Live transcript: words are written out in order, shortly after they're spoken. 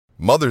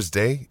Mother's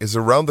Day is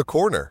around the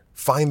corner.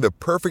 Find the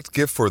perfect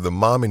gift for the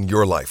mom in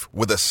your life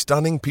with a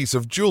stunning piece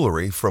of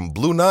jewelry from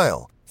Blue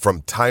Nile.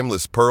 From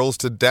timeless pearls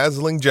to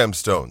dazzling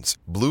gemstones,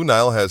 Blue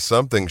Nile has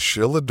something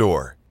she'll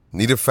adore.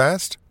 Need it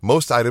fast?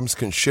 Most items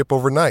can ship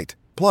overnight.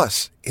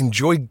 Plus,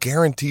 enjoy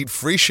guaranteed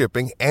free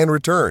shipping and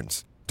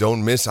returns.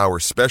 Don't miss our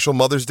special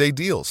Mother's Day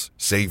deals.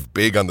 Save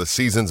big on the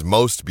season's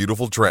most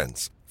beautiful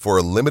trends. For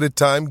a limited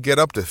time, get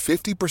up to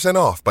 50%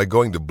 off by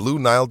going to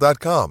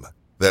BlueNile.com.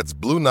 That's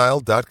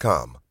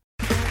BlueNile.com.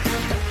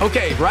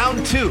 Okay,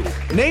 round two.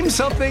 Name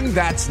something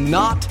that's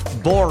not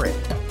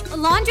boring. A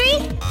laundry?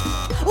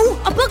 Ooh,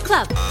 a book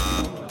club.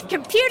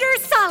 Computer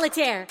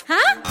solitaire,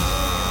 huh?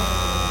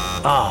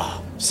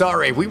 Ah,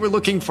 sorry, we were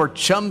looking for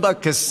Chumba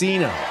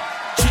Casino.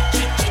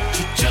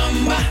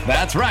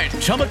 That's right,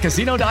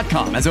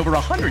 ChumbaCasino.com has over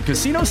 100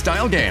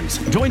 casino-style games.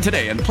 Join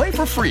today and play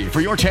for free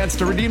for your chance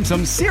to redeem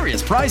some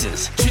serious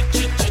prizes.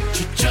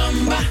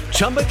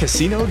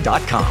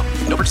 ChumbaCasino.com.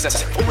 No purchase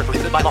necessary. Void where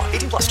prohibited by law.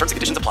 18 plus. Terms and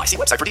conditions apply. See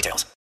website for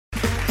details.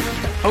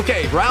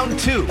 Okay, round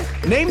two.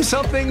 Name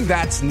something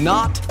that's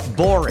not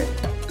boring.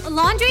 A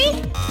laundry?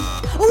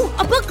 Ooh,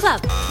 a book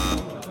club.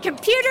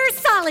 Computer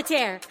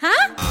solitaire,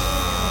 huh?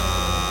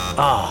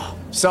 Ah,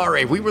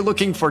 sorry, we were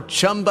looking for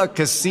Chumba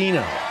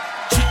Casino.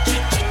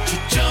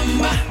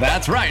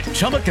 That's right,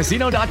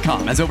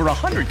 ChumbaCasino.com has over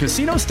 100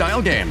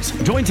 casino-style games.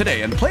 Join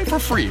today and play for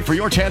free for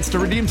your chance to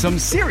redeem some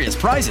serious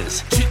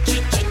prizes.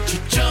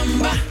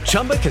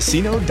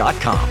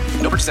 ChumbaCasino.com.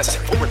 No purchase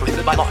necessary. Void where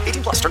prohibited by law.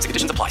 18 plus. Terms and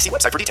conditions apply. See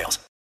website for details.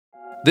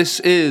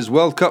 This is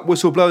World Cup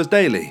Whistleblowers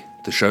Daily,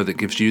 the show that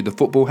gives you the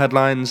football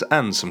headlines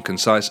and some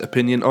concise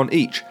opinion on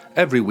each,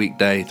 every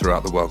weekday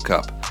throughout the World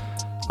Cup.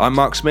 I'm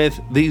Mark Smith.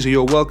 These are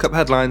your World Cup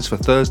headlines for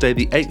Thursday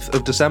the 8th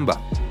of December.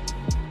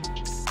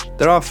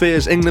 There are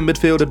fears England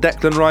midfielder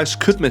Declan Rice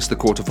could miss the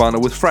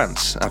quarter-final with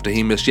France after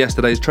he missed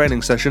yesterday's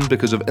training session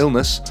because of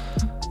illness.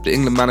 The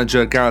England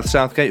manager Gareth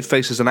Southgate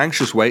faces an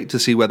anxious wait to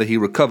see whether he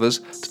recovers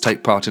to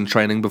take part in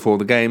training before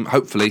the game,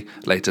 hopefully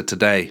later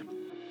today.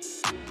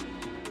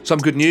 Some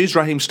good news,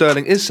 Raheem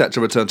Sterling is set to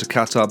return to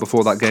Qatar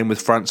before that game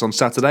with France on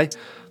Saturday.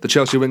 The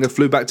Chelsea winger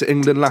flew back to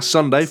England last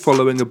Sunday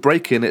following a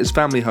break-in at his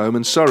family home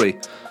in Surrey.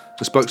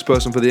 The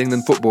spokesperson for the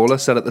England footballer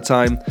said at the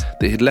time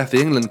that he'd left the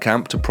England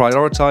camp to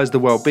prioritise the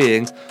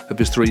well-being of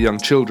his 3 young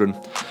children.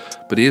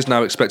 But he is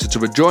now expected to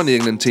rejoin the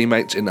England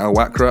teammates in Al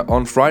Wakra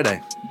on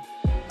Friday.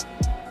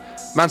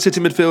 Man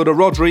City midfielder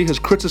Rodri has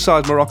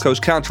criticised Morocco's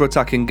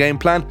counter-attacking game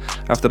plan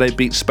after they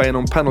beat Spain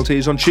on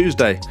penalties on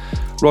Tuesday.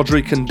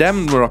 Rodri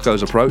condemned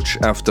Morocco's approach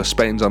after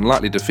Spain's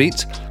unlikely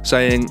defeat,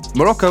 saying,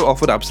 "Morocco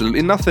offered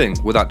absolutely nothing,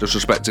 without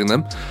disrespecting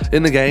them.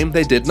 In the game,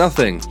 they did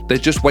nothing. They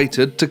just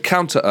waited to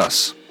counter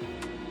us."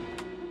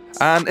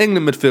 And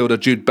England midfielder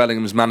Jude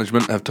Bellingham's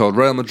management have told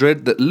Real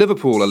Madrid that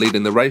Liverpool are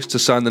leading the race to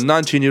sign the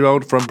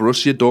 19-year-old from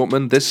Borussia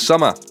Dortmund this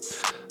summer.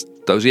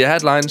 Those are your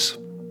headlines.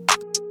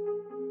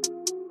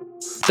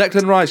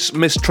 Declan Rice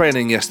missed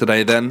training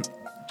yesterday then.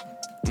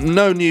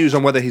 No news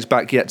on whether he's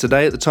back yet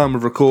today. At the time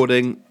of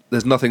recording,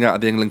 there's nothing out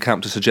of the England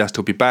camp to suggest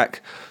he'll be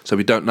back, so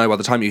we don't know. By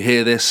the time you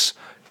hear this,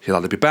 he'll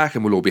either be back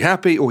and we'll all be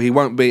happy, or he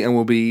won't be and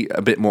we'll be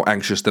a bit more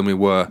anxious than we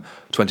were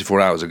 24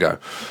 hours ago.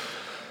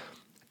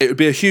 It would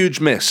be a huge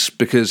miss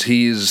because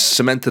he's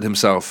cemented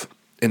himself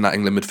in that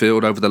England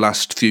midfield over the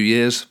last few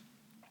years.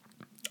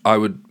 I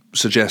would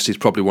suggest he's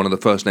probably one of the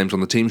first names on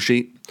the team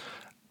sheet.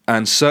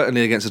 And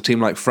certainly against a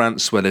team like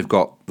France, where they've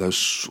got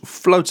those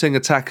floating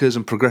attackers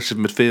and progressive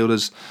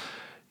midfielders,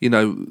 you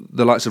know,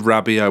 the likes of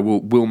Rabiot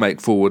will make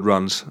forward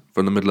runs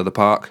from the middle of the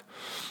park.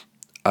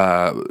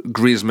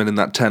 Griezmann in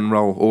that 10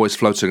 role, always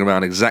floating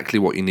around, exactly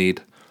what you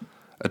need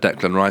a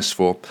Declan Rice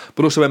for.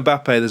 But also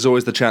Mbappe, there's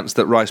always the chance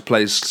that Rice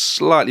plays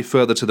slightly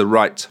further to the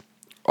right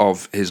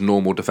of his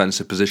normal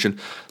defensive position,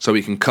 so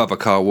he can cover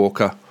Kyle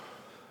Walker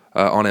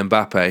on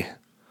Mbappe.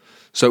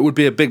 So it would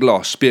be a big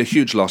loss, be a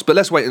huge loss. But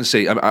let's wait and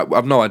see.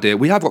 I've no idea.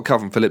 We have got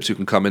Calvin Phillips who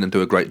can come in and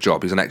do a great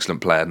job. He's an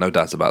excellent player, no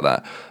doubt about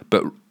that.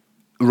 But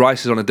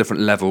Rice is on a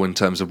different level in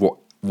terms of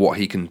what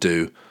he can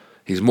do.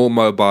 He's more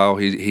mobile.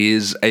 He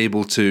is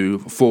able to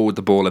forward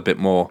the ball a bit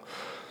more,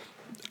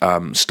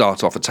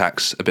 start off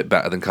attacks a bit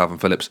better than Calvin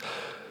Phillips.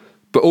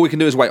 But all we can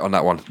do is wait on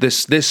that one.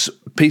 This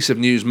piece of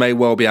news may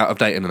well be out of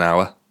date in an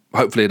hour.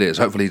 Hopefully it is.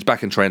 Hopefully he's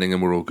back in training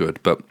and we're all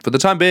good. But for the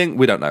time being,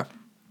 we don't know.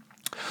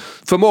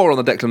 For more on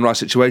the Declan Rice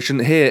situation,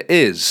 here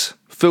is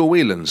Phil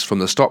Whelans from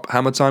the Stop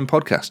Hammer Time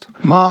podcast.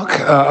 Mark,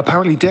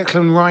 apparently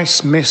Declan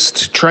Rice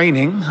missed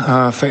training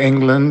for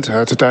England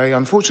today.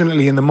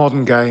 Unfortunately, in the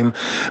modern game,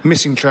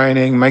 missing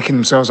training, making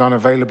themselves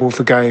unavailable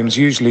for games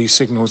usually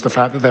signals the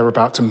fact that they're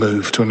about to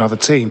move to another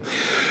team.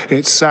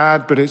 It's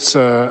sad, but it's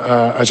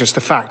just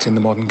a fact in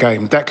the modern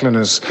game. Declan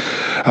has,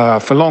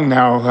 for long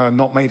now,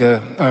 not made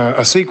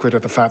a secret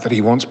of the fact that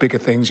he wants bigger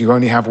things. You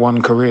only have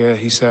one career,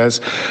 he says.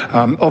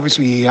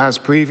 Obviously, he has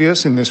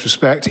previous in this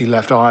respect. He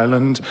left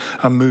Ireland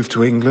and moved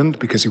to England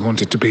because he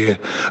wanted to be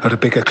at a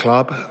bigger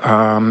club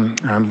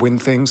and win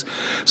things.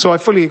 So I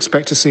fully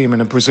expect to see him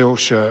in a Brazil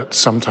shirt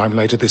sometime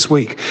later this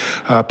week,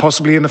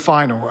 possibly in the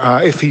final.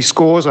 If he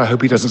scores, I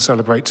hope he doesn't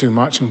celebrate too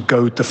much and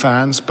goad the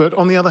fans. But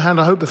on the other hand,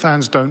 I hope the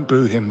fans don't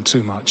boo him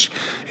too much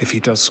if he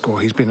does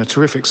score. He's been a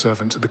terrific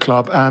servant to the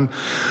club, and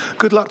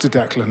good luck to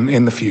Declan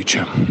in the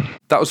future.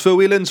 That was Phil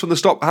Whelans from the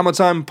Stop Hammer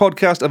Time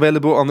podcast,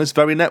 available on this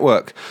very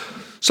network.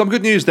 Some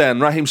good news then.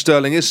 Raheem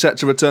Sterling is set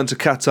to return to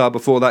Qatar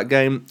before that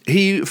game.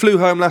 He flew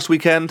home last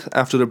weekend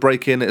after the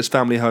break-in at his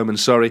family home in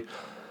Surrey.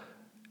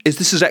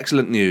 This is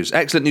excellent news.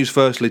 Excellent news,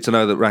 firstly, to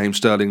know that Raheem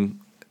Sterling,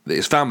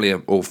 his family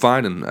are all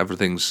fine and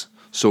everything's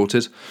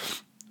sorted.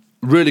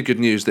 Really good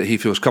news that he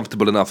feels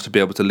comfortable enough to be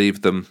able to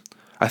leave them.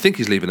 I think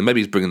he's leaving them. Maybe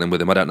he's bringing them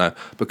with him. I don't know.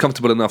 But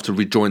comfortable enough to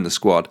rejoin the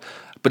squad.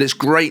 But it's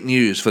great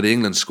news for the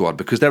England squad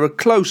because they're a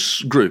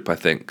close group, I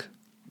think.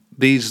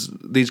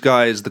 These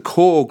guys, the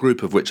core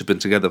group of which have been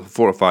together for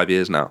 4 or 5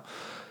 years now,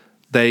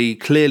 they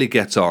clearly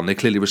get on. They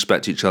clearly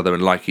respect each other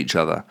and like each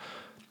other.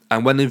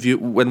 And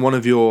when one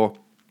of your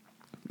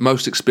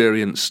most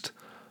experienced,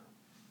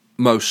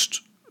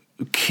 most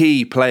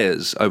key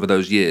players over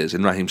those years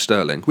in Raheem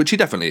Sterling, which he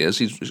definitely is,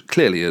 he's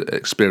clearly an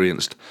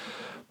experienced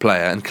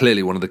player and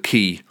clearly one of the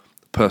key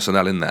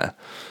personnel in there.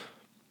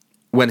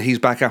 When he's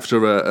back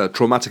after a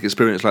traumatic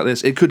experience like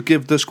this, it could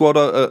give the squad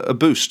a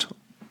boost.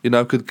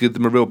 Could give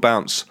them a real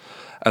bounce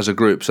as a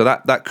group. So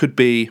that could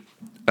be,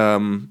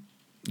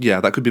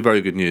 that could be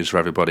very good news for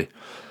everybody.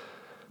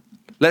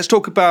 Let's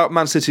talk about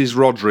Man City's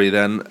Rodri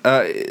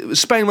then.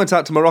 Spain went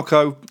out to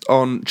Morocco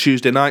on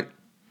Tuesday night,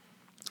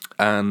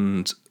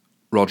 and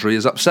Rodri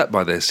is upset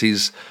by this.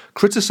 He's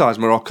criticised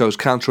Morocco's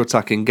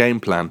counter-attacking game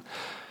plan.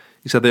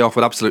 He said they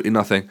offered absolutely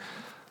nothing.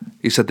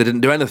 He said they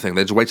didn't do anything.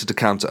 They just waited to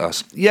counter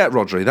us. Yeah,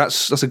 Rodri,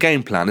 that's a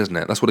game plan, isn't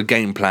it? That's what a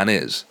game plan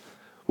is.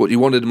 What, you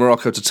wanted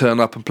Morocco to turn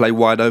up and play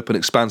wide open,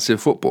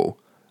 expansive football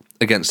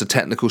against a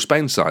technical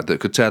Spain side that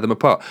could tear them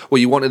apart? Well,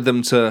 you wanted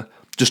them to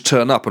just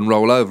turn up and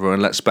roll over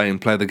and let Spain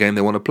play the game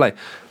they want to play.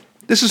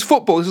 This is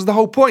football. This is the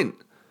whole point.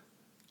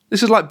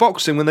 This is like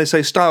boxing when they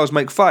say styles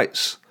make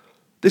fights.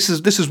 This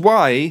is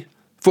why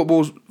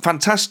football's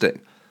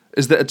fantastic,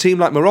 is that a team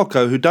like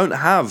Morocco, who don't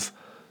have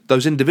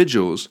those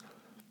individuals,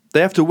 they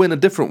have to win a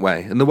different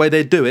way. And the way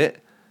they do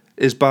it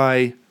is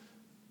by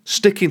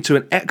sticking to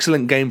an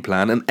excellent game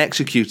plan and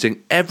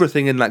executing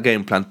everything in that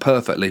game plan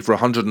perfectly for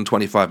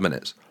 125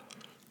 minutes,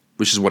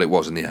 which is what it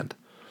was in the end.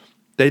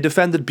 They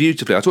defended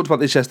beautifully. I talked about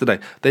this yesterday.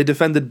 They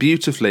defended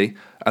beautifully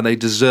and they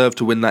deserved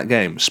to win that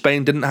game.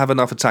 Spain didn't have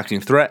enough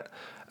attacking threat,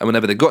 and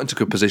whenever they got into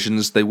good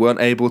positions, they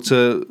weren't able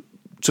to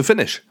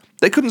finish.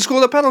 They couldn't score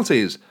the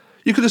penalties.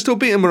 You could have still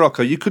beaten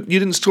Morocco. You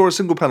didn't score a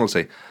single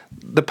penalty.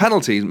 The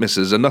penalty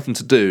misses are nothing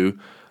to do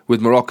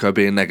with Morocco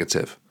being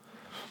negative.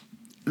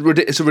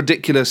 It's a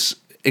ridiculous,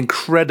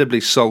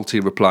 incredibly salty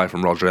reply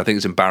from Rodri. I think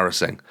it's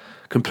embarrassing.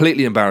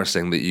 Completely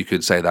embarrassing that you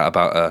could say that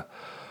about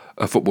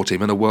a football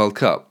team in a World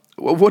Cup.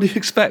 What do you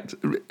expect?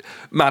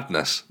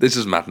 Madness. This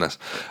is madness.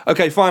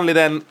 Okay, finally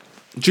then,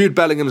 Jude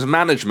Bellingham's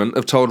management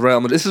have told Real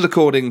Madrid, this is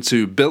according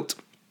to Bild,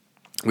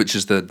 which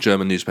is the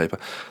German newspaper.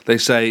 They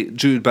say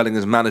Jude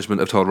Bellingham's management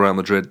have told Real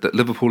Madrid that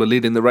Liverpool are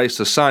leading the race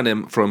to sign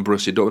him from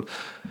Borussia Dortmund.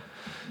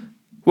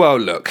 Well,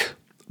 look,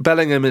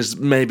 Bellingham is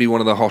maybe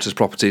one of the hottest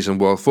properties in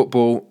world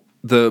football.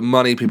 The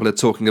money people are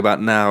talking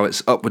about now,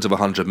 it's upwards of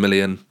 100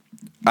 million.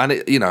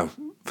 And,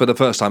 for the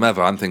first time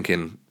ever, I'm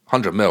thinking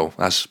 100 mil,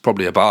 that's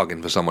probably a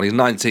bargain for someone. He's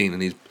 19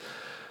 and he's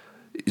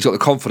got the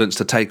confidence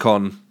to take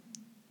on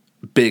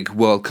big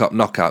World Cup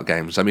knockout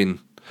games. I mean,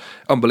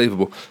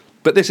 unbelievable.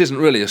 But this isn't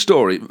really a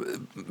story.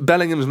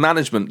 Bellingham's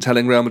management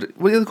telling Real Madrid,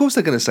 well, of course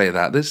they're going to say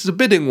that. This is a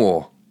bidding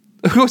war.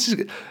 Of course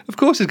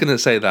he's going to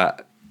say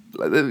that.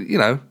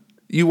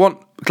 You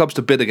want clubs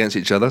to bid against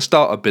each other,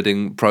 start a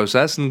bidding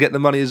process and get the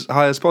money as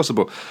high as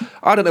possible.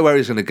 I don't know where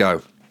he's going to go.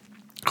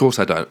 Of course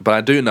I don't. But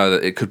I do know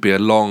that it could be a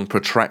long,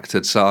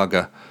 protracted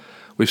saga.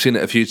 We've seen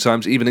it a few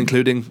times, even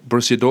including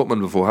Borussia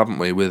Dortmund before, haven't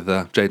we, with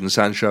Jadon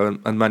Sancho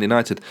and Man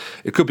United.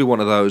 It could be one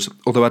of those,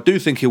 although I do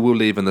think he will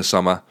leave in the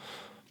summer.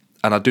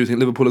 And I do think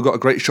Liverpool have got a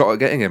great shot at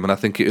getting him, and I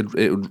think it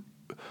would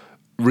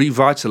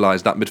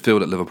revitalise that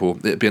midfield at Liverpool.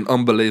 It would be an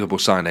unbelievable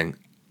signing,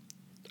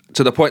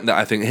 to the point that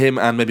I think him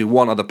and maybe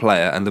one other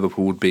player and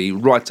Liverpool would be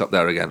right up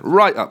there again.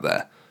 Right up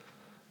there.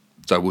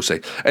 So we'll see.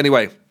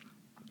 Anyway,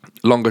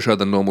 longer show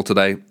than normal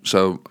today,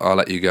 so I'll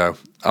let you go.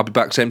 I'll be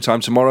back same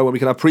time tomorrow when we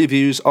can have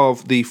previews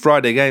of the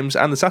Friday games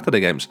and the Saturday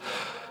games.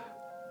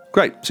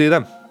 Great, see you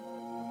then.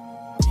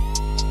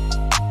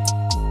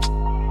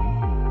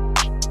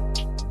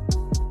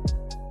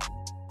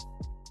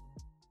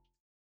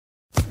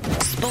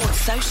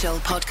 Sports Social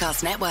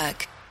Podcast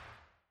Network.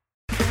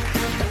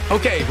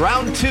 Okay,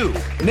 round 2.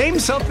 Name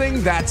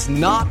something that's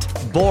not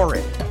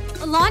boring.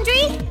 A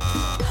laundry?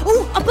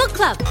 Ooh, a book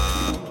club.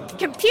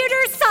 Computer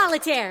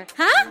solitaire,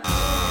 huh?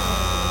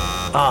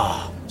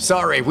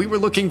 Sorry, we were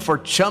looking for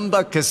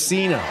Chumba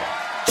Casino.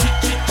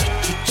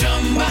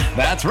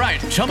 That's right.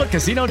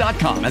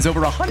 ChumbaCasino.com has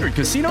over 100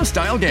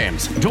 casino-style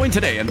games. Join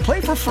today and play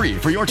for free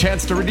for your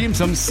chance to redeem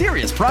some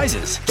serious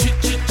prizes.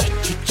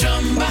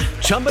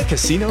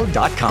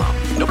 ChumbaCasino.com.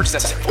 No purchase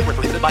necessary. Void where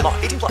prohibited by law.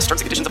 18 plus.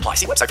 Terms and conditions apply.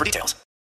 See website for details.